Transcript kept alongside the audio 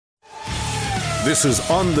This is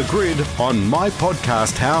On the Grid on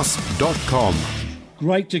mypodcasthouse.com.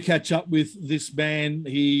 Great to catch up with this man.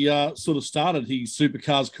 He sort of started his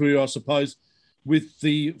supercars career, I suppose, with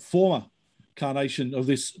the former incarnation of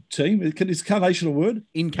this team. Is carnation a word?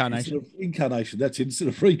 Incarnation. Incarnation, that's it, instead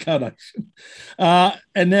of reincarnation.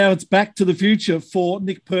 And now it's back to the future for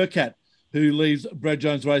Nick Percat, who leaves Brad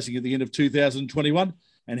Jones Racing at the end of 2021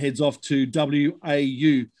 and heads off to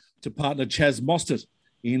WAU to partner Chaz Mostert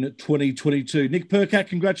in 2022. Nick Percat,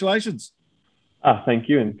 congratulations. Thank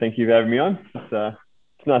you, and thank you for having me on.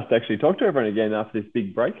 It's nice to actually talk to everyone again after this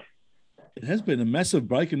big break. It has been a massive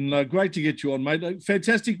break, and great to get you on, mate.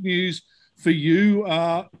 Fantastic news for you.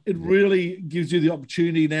 It really gives you the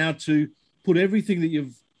opportunity now to put everything that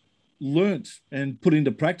you've learnt and put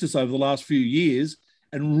into practice over the last few years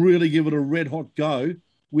and really give it a red-hot go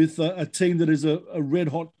with a team that is a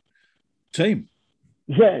red-hot team.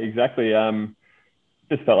 Yeah, exactly.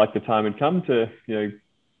 Just felt like the time had come to,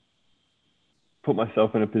 put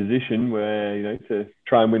myself in a position where, to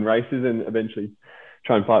try and win races and eventually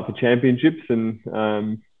try and fight for championships. And,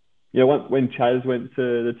 when Chaz went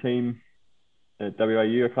to the team at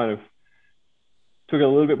WAU, I kind of took a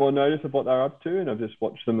little bit more notice of what they're up to. And I've just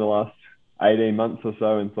watched them the last 18 months or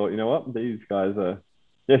so and thought, you know what, these guys they're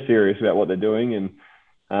serious about what they're doing. And,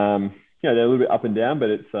 they're a little bit up and down, but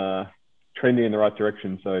it's trending in the right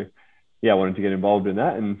direction. So, I wanted to get involved in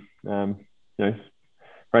that and,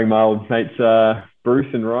 rang my old mates,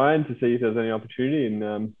 Bruce and Ryan, to see if there was any opportunity.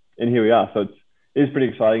 And here we are. So it is pretty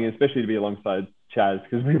exciting, especially to be alongside Chaz,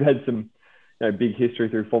 because we've had some big history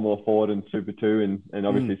through Formula Ford and Super 2 and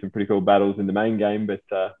obviously some pretty cool battles in the main game. But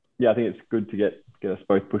I think it's good to get us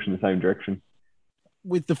both pushing the same direction.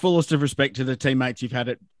 With the fullest of respect to the teammates you've had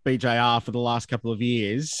at BJR for the last couple of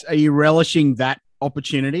years, are you relishing that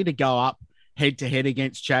opportunity to go up head-to-head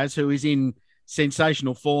against Chaz, who is in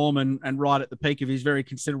sensational form and right at the peak of his very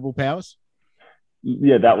considerable powers?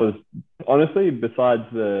 Yeah, that was honestly, besides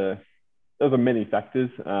there were many factors,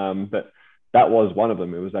 but that was one of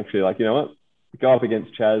them. It was actually like, go up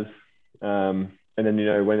against Chaz, and then,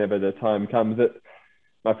 whenever the time comes that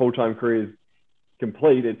my full-time career is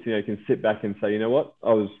complete, it's, can sit back and say, I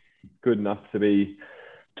was good enough to be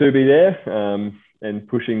there, and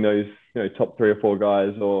pushing those, top 3 or 4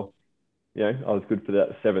 guys, or, I was good for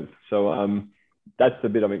that 7th. So, that's the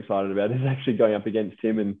bit I'm excited about, is actually going up against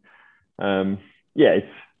him. And it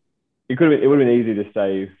would have been easy to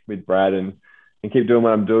stay with Brad and keep doing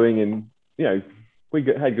what I'm doing. And we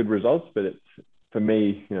had good results, but it's, for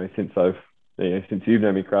me, since since you've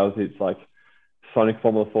known me, Krause, it's like Sonic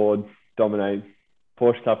Formula Ford, dominate.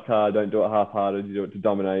 Porsche Cup car, don't do it half-hearted, you do it to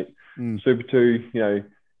dominate. Super 2,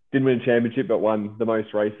 didn't win a championship, but won the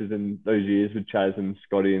most races in those years with Chaz and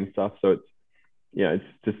Scotty and stuff. So it's, it's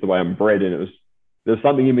just the way I'm bred. And there's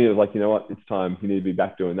something in me that was like, it's time. You need to be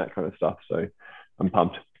back doing that kind of stuff. So I'm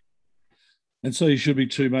pumped. And so you should be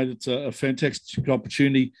too, mate. It's a fantastic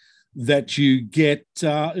opportunity that you get.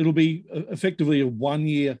 It'll be effectively a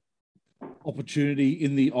 1-year opportunity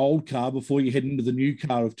in the old car before you head into the new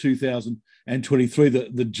car of 2023,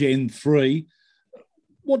 the Gen 3.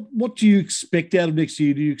 What do you expect out of next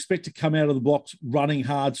year? Do you expect to come out of the blocks running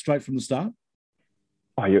hard straight from the start?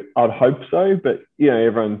 I'd hope so, but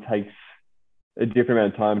everyone takes a different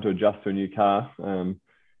amount of time to adjust to a new car.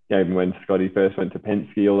 Even when Scotty first went to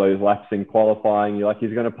Penske, all those laps in qualifying, you're like,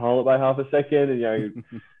 he's going to pole it by half a second, and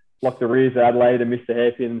lock the rears at Adelaide and miss the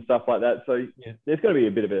hairpin and stuff like that. So there's got to be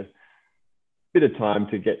a bit of time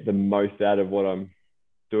to get the most out of what I'm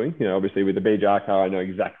doing. Obviously with the BJR car, I know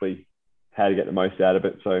exactly how to get the most out of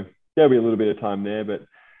it. So there'll be a little bit of time there, but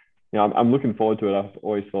I'm looking forward to it. I've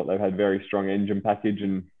always thought they've had very strong engine package,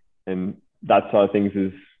 and that side of things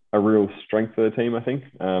is a real strength for the team, I think.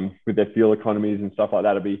 With their fuel economies and stuff like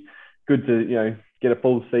that, it'd be good to, get a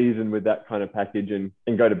full season with that kind of package and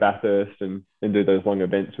go to Bathurst and do those long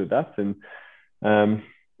events with that. And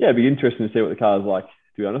it'd be interesting to see what the car's like,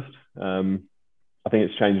 to be honest. I think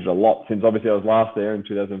it's changed a lot since obviously I was last there in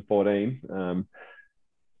 2014.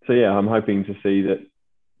 I'm hoping to see that,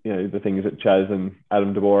 the things that Chaz and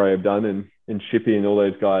Adam DeBore have done and Shippy and all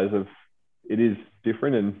those guys it is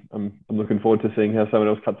different. And I'm looking forward to seeing how someone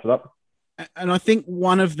else cuts it up. And I think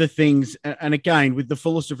one of the things, and again, with the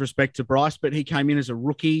fullest of respect to Bryce, but he came in as a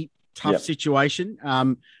rookie, tough situation,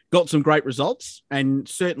 got some great results and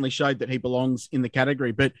certainly showed that he belongs in the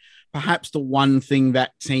category. But perhaps the one thing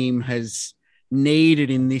that team has needed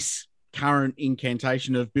in this current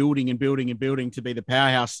incantation of building and building and building to be the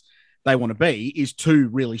powerhouse they want to be is 2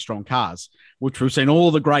 really strong cars, which we've seen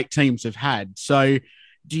all the great teams have had. So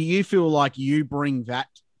do you feel like you bring that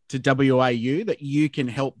to WAU, that you can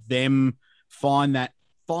help them find that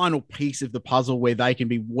final piece of the puzzle where they can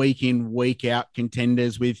be week in, week out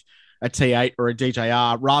contenders with a T8 or a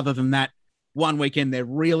DJR, rather than that one weekend they're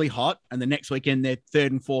really hot and the next weekend they're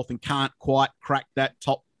third and fourth and can't quite crack that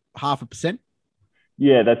top 0.5%?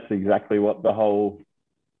 Yeah, that's exactly what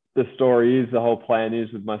the story is, the whole plan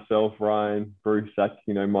is with myself, Ryan, Bruce, Zach,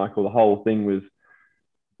 Michael. The whole thing was,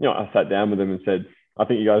 I sat down with them and said, I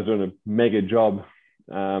think you guys are doing a mega job,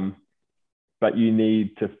 but you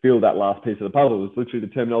need to fill that last piece of the puzzle. It was literally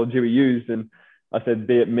the terminology we used. And I said,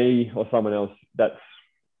 be it me or someone else, that's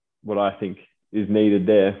what I think is needed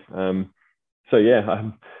there. So yeah,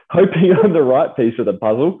 I'm hoping I'm the right piece of the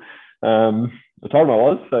puzzle. I told them I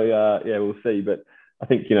was, so yeah, we'll see. But I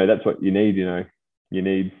think, that's what you need. You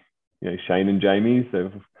need, Shane and Jamie's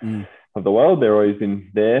of the world. They're always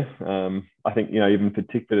been there. I think, even for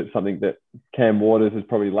Tickford, it's something that Cam Waters has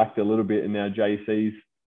probably lacked a little bit in our JCs,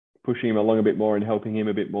 pushing him along a bit more and helping him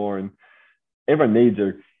a bit more. And everyone needs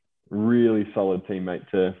a really solid teammate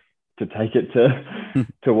to take it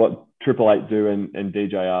to what Triple Eight do and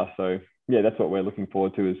DJR. So yeah, that's what we're looking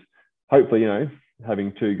forward to, is hopefully,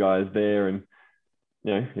 having two guys there. And,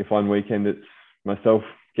 if one weekend it's myself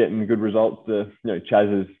getting good results,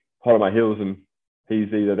 Chaz is hot on my heels and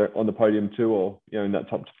he's either on the podium too, or, in that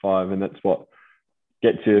top 5. And that's what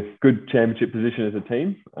gets you good championship position as a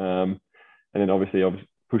team. And then obviously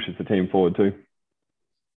pushes the team forward too.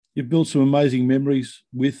 You've built some amazing memories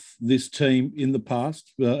with this team in the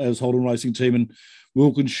past as Holden Racing Team and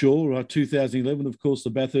Wilkinshaw. 2011, of course, the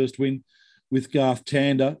Bathurst win with Garth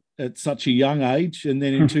Tander at such a young age. And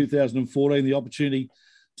then in 2014, the opportunity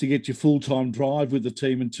to get your full-time drive with the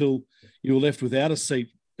team until you were left without a seat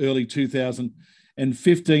early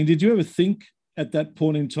 2015. Did you ever think at that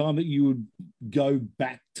point in time that you would go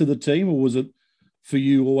back to the team, or was it for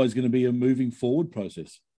you always going to be a moving forward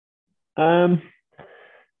process? Yeah,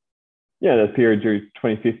 that period through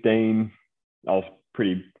 2015, I was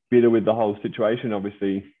pretty bitter with the whole situation.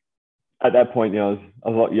 Obviously, at that point, I was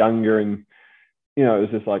a lot younger, and it was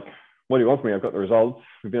just like, what do you want from me? I've got the results.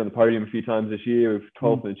 We've been on the podium a few times this year. We've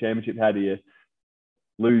 12th in the championship. How do you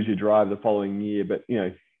lose your drive the following year? But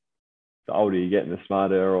the older you get and the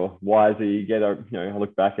smarter or wiser you get, I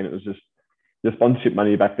look back and it was just the sponsorship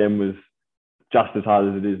money back then was just as hard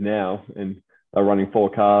as it is now, and they're running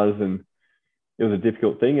 4 cars, and it was a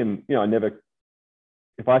difficult thing. And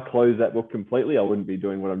if I closed that book completely, I wouldn't be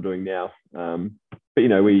doing what I'm doing now. But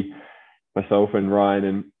myself and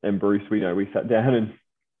Ryan and Bruce, we sat down and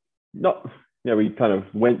we kind of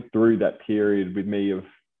went through that period with me of,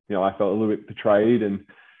 I felt a little bit betrayed, and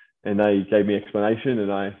they gave me explanation,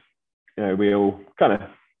 and we all kind of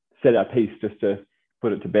said our piece just to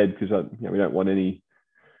put it to bed, because we don't want any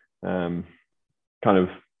kind of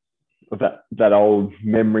that old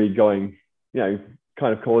memory going,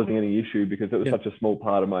 kind of causing any issue, because it was such a small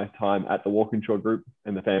part of my time at the Walkinshaw group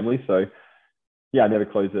and the family. So yeah, I never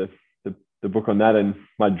closed the book on that. And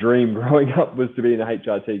my dream growing up was to be in a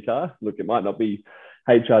HRT car. Look, it might not be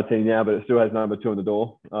HRT now, but it still has number 2 on the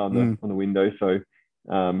door, on the window. So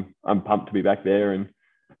I'm pumped to be back there. And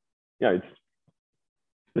it's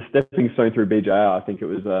the stepping stone through BJR. I think it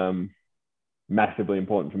was massively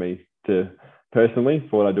important for me to personally,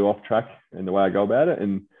 for what I do off track and the way I go about it,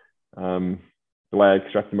 and the way I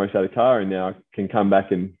extract the most out of the car. And now I can come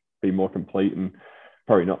back and be more complete, and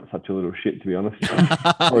probably not such a little shit, to be honest,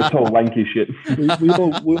 or a tall lanky shit. we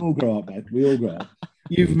all grow up, mate. We all grow up.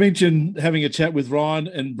 You've mentioned having a chat with Ryan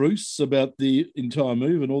and Bruce about the entire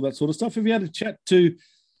move and all that sort of stuff. Have you had a chat to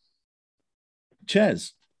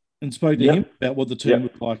Chaz and spoke to him about what the team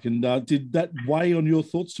looked like? And did that weigh on your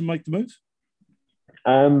thoughts to make the move?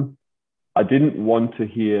 I didn't want to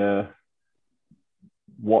hear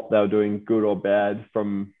what they were doing, good or bad,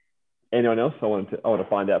 from anyone else. I wanted to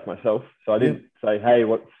find out for myself. So I didn't say, hey,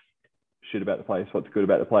 what's shit about the place? What's good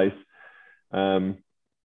about the place?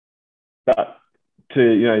 But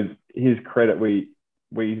to, his credit, we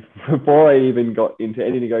before I even got into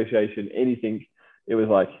any negotiation, anything, it was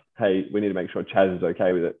like, hey, we need to make sure Chaz is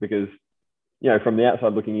okay with it, because, from the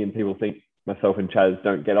outside looking in, people think myself and Chaz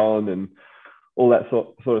don't get on and all that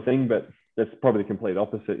sort of thing. But that's probably the complete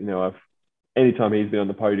opposite. Anytime he's been on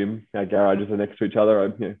the podium, our garages are next to each other.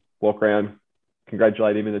 I walk around,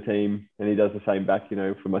 congratulate him in the team, and he does the same back,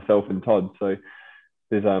 for myself and Todd. So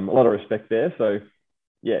there's a lot of respect there. So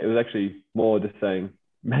yeah, it was actually more just saying,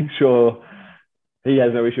 make sure he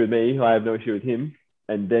has no issue with me, I have no issue with him,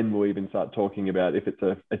 and then we'll even start talking about if it's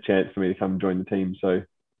a chance for me to come join the team. So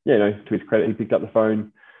yeah, to his credit, he picked up the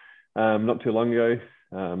phone not too long ago,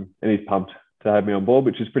 and he's pumped to have me on board,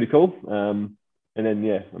 which is pretty cool. And then,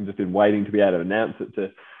 yeah, I'm just been waiting to be able to announce it,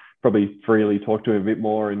 to probably freely talk to him a bit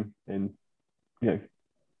more and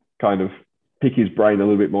kind of pick his brain a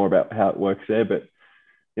little bit more about how it works there. But,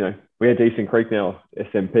 we had Decent Creek now,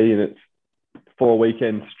 SMP, and it's 4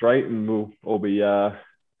 weekends straight, and we'll all be, head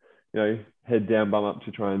down, bum up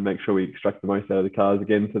to try and make sure we extract the most out of the cars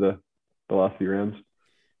again for the last few rounds.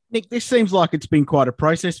 Nick, this seems like it's been quite a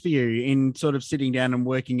process for you in sort of sitting down and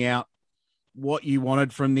working out what you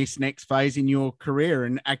wanted from this next phase in your career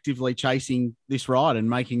and actively chasing this ride and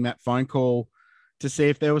making that phone call to see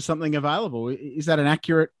if there was something available. Is that an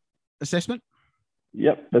accurate assessment?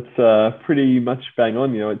 Yep, that's pretty much bang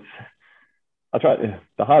on. The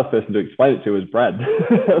hardest person to explain it to is Brad.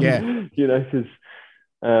 Yeah. Because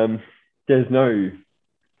there's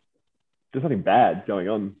nothing bad going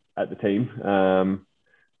on at the team.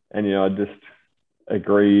 And I just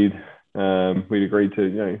agreed. We'd agreed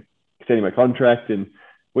to, extending my contract, and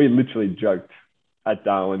we literally joked at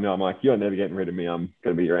Darwin. I'm like, you're never getting rid of me. I'm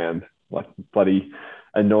going to be around like bloody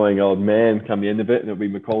annoying old man come the end of it, and it'll be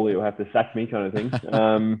Macaulay who'll have to sack me kind of thing.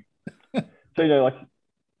 So,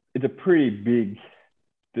 it's a pretty big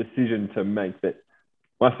decision to make, that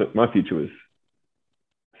my future was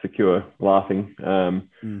secure, laughing. And,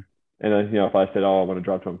 if I said, I want to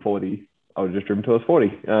drive to I'm 40, I would have just driven till I was 40.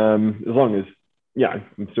 As long as,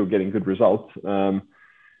 I'm still getting good results.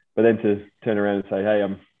 But then to turn around and say, hey,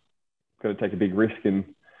 I'm going to take a big risk and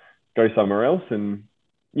go somewhere else. And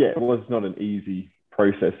it was not an easy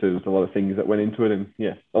process. There was a lot of things that went into it, and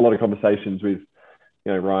a lot of conversations with,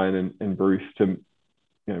 Ryan and Bruce to,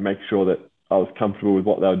 make sure that I was comfortable with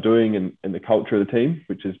what they were doing and the culture of the team,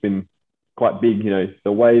 which has been quite big.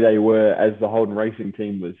 The way they were as the Holden Racing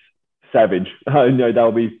team was savage. They'll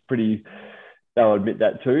admit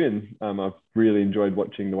that too. And I've really enjoyed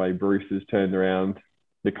watching the way Bruce has turned around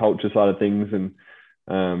the culture side of things. And,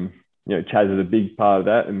 Chaz is a big part of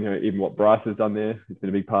that. And, even what Bryce has done there, it's been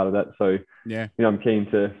a big part of that. So, I'm keen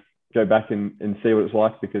to go back and see what it's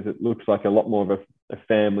like, because it looks like a lot more of a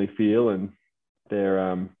family feel, and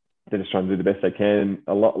they're just trying to do the best they can, and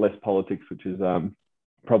a lot less politics, which is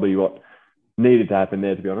probably what needed to happen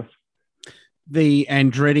there, to be honest. The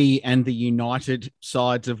Andretti and the United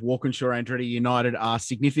sides of Walkinshaw Andretti United are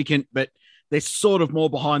significant, but they're sort of more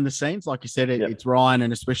behind the scenes. Like you said, it's Ryan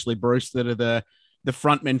and especially Bruce that are the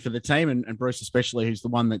front men for the team, and Bruce especially, who's the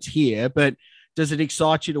one that's here. But does it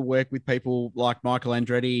excite you to work with people like Michael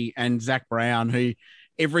Andretti and Zach Brown, who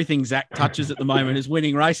everything Zach touches at the moment is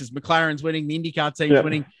winning races? McLaren's winning, the IndyCar team's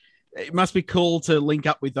winning. It must be cool to link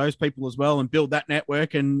up with those people as well and build that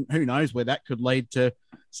network, and who knows where that could lead to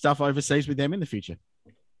stuff overseas with them in the future.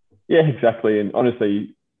 Yeah, exactly. And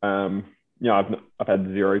honestly, I've had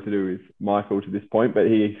zero to do with Michael to this point, but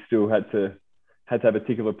he still had to have a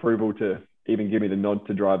tick of approval to even give me the nod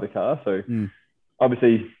to drive the car. So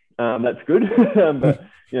obviously that's good. But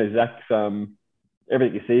Zach's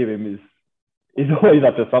everything you see of him is always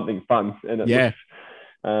up to something fun, and it looks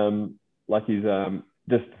like he's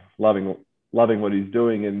just loving what he's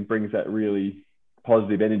doing, and brings that really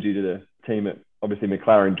positive energy to the team at obviously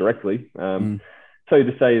McLaren directly. So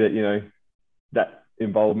to say that that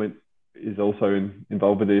involvement is also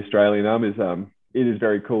involved with the Australian arm it is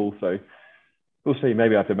very cool. So we'll see.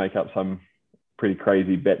 Maybe I have to make up some pretty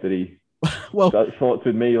crazy bet that he thoughts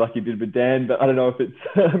with me like he did with Dan, but I don't know if it's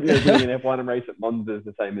winning an F1 race at Monza is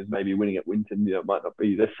the same as maybe winning at Winton. It might not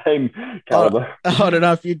be the same caliber. I don't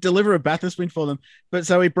know if you deliver a Bathurst win for them. But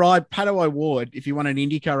so he bribed Pato O'Ward if you want an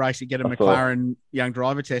IndyCar race to get a McLaren young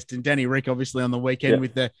driver test, and Danny Rick obviously on the weekend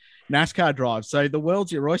with the NASCAR drive. So the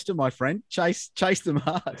world's your oyster, my friend. Chase them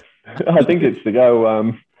hard. I think it's to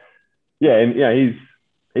go.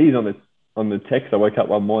 He's on the text. I woke up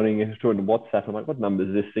one morning and was talking to WhatsApp. I'm like, what number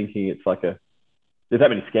is this? Thinking it's like there's that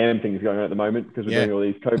many scam things going on at the moment because we're doing all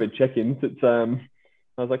these COVID check-ins. It's I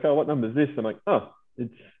was like, oh, what number is this? I'm like, oh,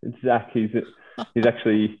 it's Zach. He's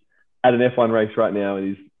actually at an F1 race right now,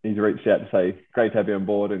 and he's reached out to say, great to have you on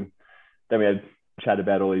board. And then we had a chat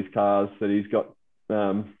about all these cars that he's got,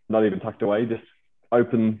 not even tucked away, just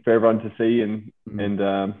open for everyone to see, and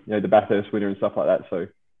the Bathurst winner and stuff like that. So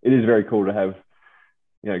it is very cool to have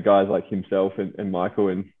guys like himself and Michael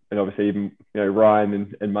and obviously even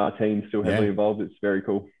Ryan and Martine still heavily involved. It's very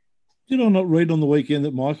cool. Did I not read on the weekend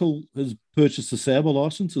that Michael has purchased a Sauber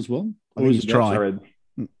license as well? Or he's trying.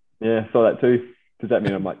 Yeah, saw that too. Does that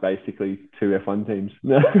mean I'm like basically two F1 teams?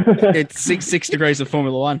 It's six degrees of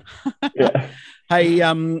Formula One. Yeah. Hey,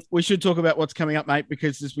 we should talk about what's coming up, mate,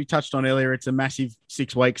 because as we touched on earlier, it's a massive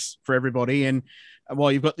 6 weeks for everybody. And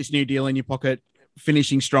while you've got this new deal in your pocket,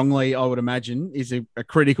 finishing strongly, I would imagine, is a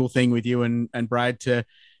critical thing with you and Brad to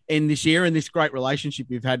end this year, and this great relationship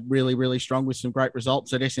you've had really, really strong with some great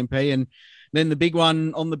results at SMP, and then the big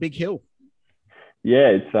one on the big hill. Yeah,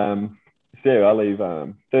 it's So yeah, I leave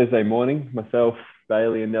Thursday morning. Myself,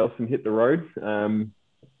 Bailey, and Nelson hit the road.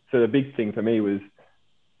 So the big thing for me was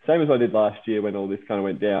same as I did last year when all this kind of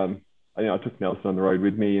went down. I took Nelson on the road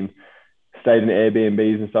with me and stayed in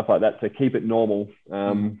Airbnbs and stuff like that to keep it normal.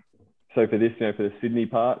 So for this, for the Sydney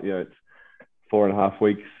part, it's 4.5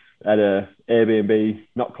 weeks at a Airbnb,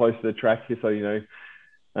 not close to the track. So,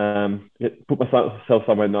 put myself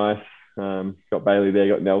somewhere nice. Got Bailey there,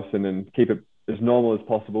 got Nelson, and keep it as normal as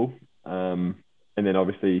possible. And then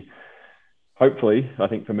obviously, hopefully, I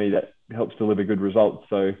think for me that helps deliver good results.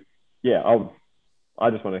 So yeah, I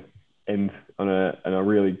just want to end on a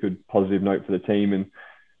really good positive note for the team, and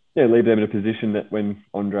leave them in a position that when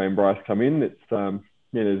Andre and Bryce come in, it's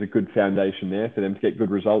there's a good foundation there for them to get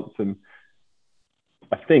good results. And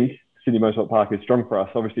I think Sydney Motorsport Park is strong for us.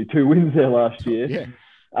 Obviously, 2 wins there last year.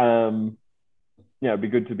 It'd be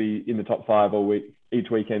good to be in the top 5 all week, each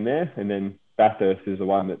weekend there. And then Bathurst is the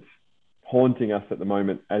one that's haunting us at the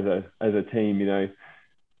moment as a team.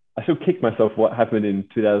 I still kick myself what happened in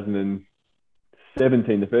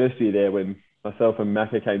 2017, the first year there, when myself and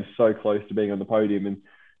Macca came so close to being on the podium. And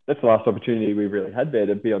that's the last opportunity we've really had there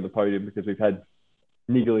to be on the podium, because we've had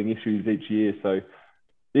niggling issues each year. So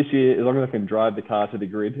this year, as long as I can drive the car to the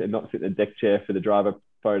grid and not sit in the deck chair for the driver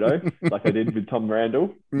photo, like I did with Tom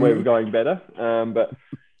Randall, we're going better. But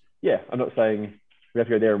yeah, I'm not saying we have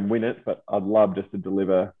to go there and win it, but I'd love just to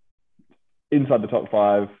deliver inside the top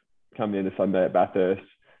 5, come into Sunday at Bathurst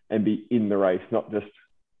and be in the race, not just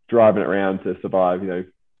driving it around to survive,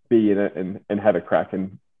 be in it and have a crack.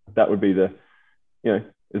 And that would be the,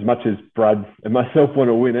 as much as Brad and myself want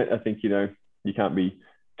to win it, I think, you can't be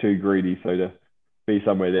too greedy. So to be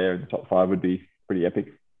somewhere there in the top 5 would be pretty epic.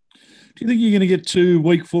 Do you think you're going to get to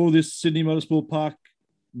week 4 of this Sydney Motorsport Park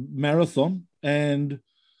marathon and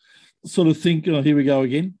sort of think, oh, here we go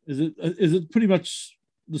again? Is it pretty much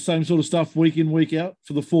the same sort of stuff week in, week out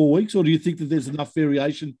for the 4 weeks? Or do you think that there's enough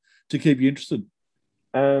variation to keep you interested?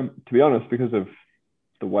 To be honest, because of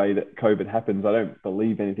the way that COVID happens, I don't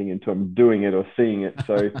believe anything until I'm doing it or seeing it.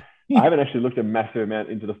 So I haven't actually looked a massive amount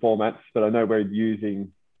into the formats, but I know we're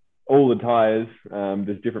using all the tyres.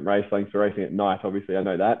 There's different race lengths for racing at night. Obviously, I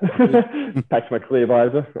know that. Packs my clear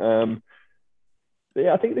visor. But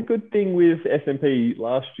yeah, I think the good thing with SMP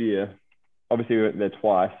last year, obviously we went there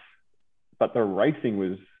twice, but the racing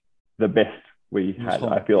was the best we had,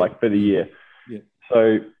 I feel like, for the year. Yeah.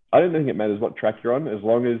 So I don't think it matters what track you're on, as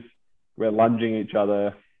long as we're lunging each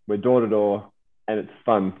other, we're door to door, and it's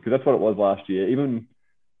fun, because that's what it was last year. Even,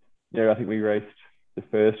 I think we raced the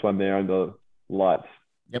first one there under lights.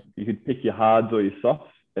 Yep. You could pick your hards or your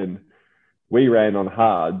softs, and we ran on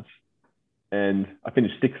hards, and I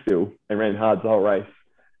finished 6th still and ran hards the whole race,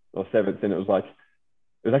 or 7th, and it was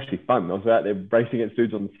actually fun. I was out there racing against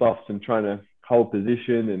dudes on the softs and trying to hold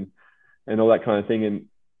position and all that kind of thing. And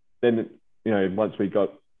then, once we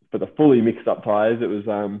got for the fully mixed up tyres, it was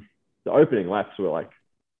the opening laps were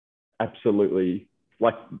absolutely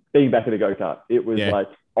like being back in a go-kart. It was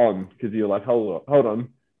on, because you're like, hold on.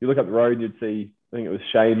 You look up the road and you'd see, I think it was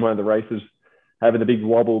Shane, one of the racers, having the big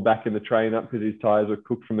wobble back in the train up because his tyres were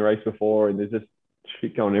cooked from the race before, and there's just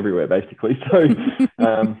shit going everywhere, basically. So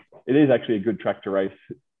it is actually a good track to race.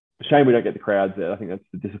 Shame we don't get the crowds there. I think that's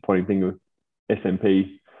the disappointing thing with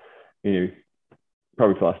SMP.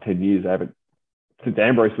 Probably for the last 10 years, since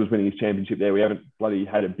Ambrose was winning his championship there, we haven't bloody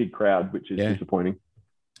had a big crowd, which is disappointing.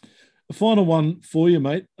 A final one for you,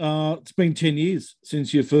 mate. It's been 10 years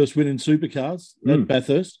since your first win in supercars at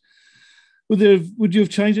Bathurst. Would you have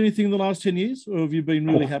changed anything in the last 10 years, or have you been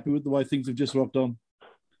really happy with the way things have just rocked on?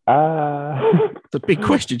 It's a big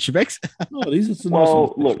question, Shebex. No, it is. It's a nice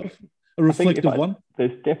well, look, a reflective one.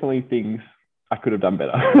 There's definitely things I could have done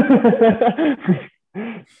better.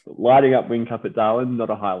 Lighting up Wing Cup at Darwin, not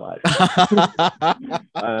a highlight.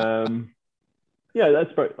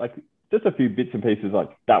 That's like just a few bits and pieces, like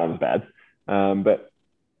that one's bad. But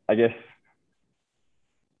I guess,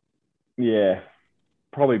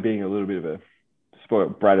 probably being a little bit of a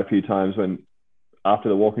spoiled brat a few times when after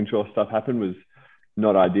the Walkinshaw stuff happened was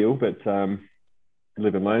not ideal, but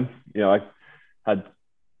live and learn. I had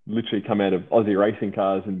literally come out of Aussie racing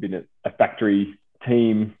cars and been at a factory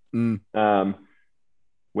team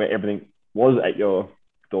where everything was at your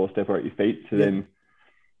doorstep or at your feet. So then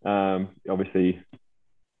obviously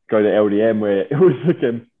go to LDM where it was like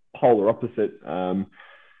a polar opposite.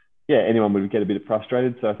 Anyone would get a bit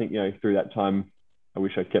frustrated. So I think, through that time, I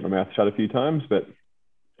wish I'd kept my mouth shut a few times, but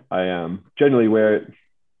I generally wear it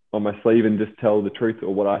on my sleeve and just tell the truth,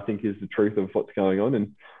 or what I think is the truth of what's going on.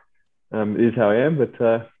 And it is how I am. But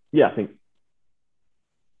I think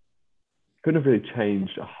couldn't have really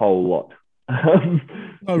changed a whole lot.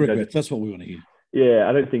 No regrets. That's what we want to hear. Yeah,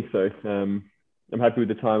 I don't think so. I'm happy with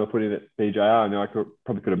the time I put in at BJR. I know I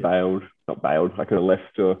probably could have not bailed. I could have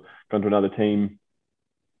left or gone to another team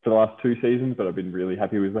for the last 2 seasons, but I've been really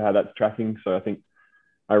happy with how that's tracking. So I think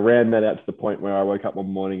I ran that out to the point where I woke up one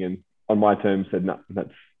morning and on my terms said, no,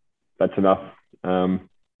 that's enough. I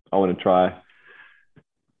want to try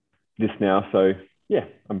this now. So yeah,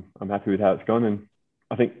 I'm happy with how it's gone. And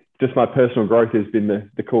I think just my personal growth has been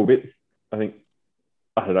the cool bit. I think,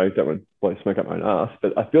 I don't know, don't want to blow smoke up my own ass,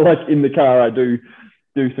 but I feel like in the car I do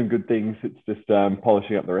some good things. It's just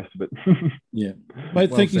polishing up the rest of it. Yeah.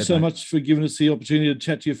 Mate, thank you so much for giving us the opportunity to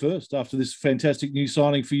chat to you first after this fantastic new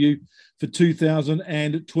signing for you for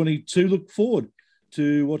 2022. Look forward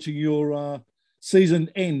to watching your season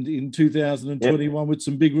end in 2021 with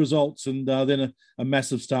some big results and then a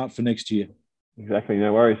massive start for next year. Exactly.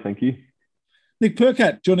 No worries. Thank you. Nick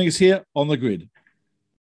Percat joining us here on The Grid.